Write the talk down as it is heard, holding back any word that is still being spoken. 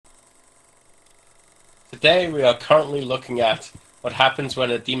Today we are currently looking at what happens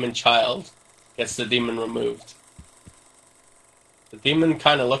when a demon child gets the demon removed. The demon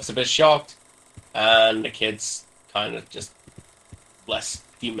kind of looks a bit shocked, and the kid's kind of just less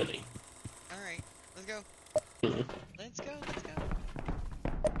demony. Alright, let's go. Mhm. Let's go.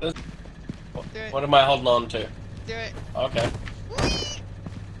 What am I holding on to? Do it. Okay. Whee!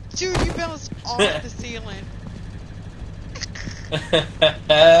 Dude, you bounced off the ceiling.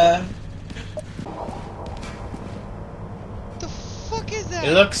 The fuck is that?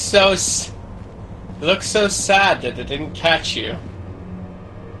 It looks so sad that it didn't catch you.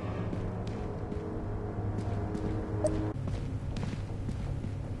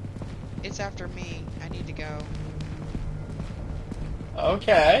 It's after me. I need to go.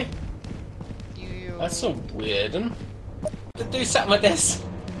 Okay. You. That's so weird. To do something with this.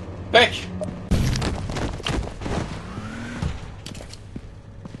 Quick!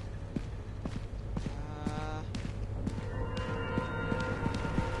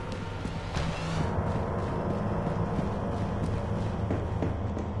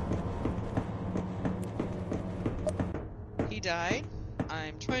 He died.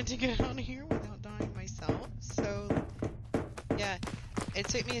 I'm trying to get out of here without dying myself. So, yeah, it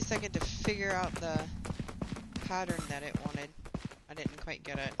took me a second to figure out the pattern that it wanted. I didn't quite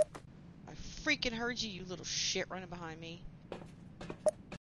get it. I freaking heard you, you little shit running behind me.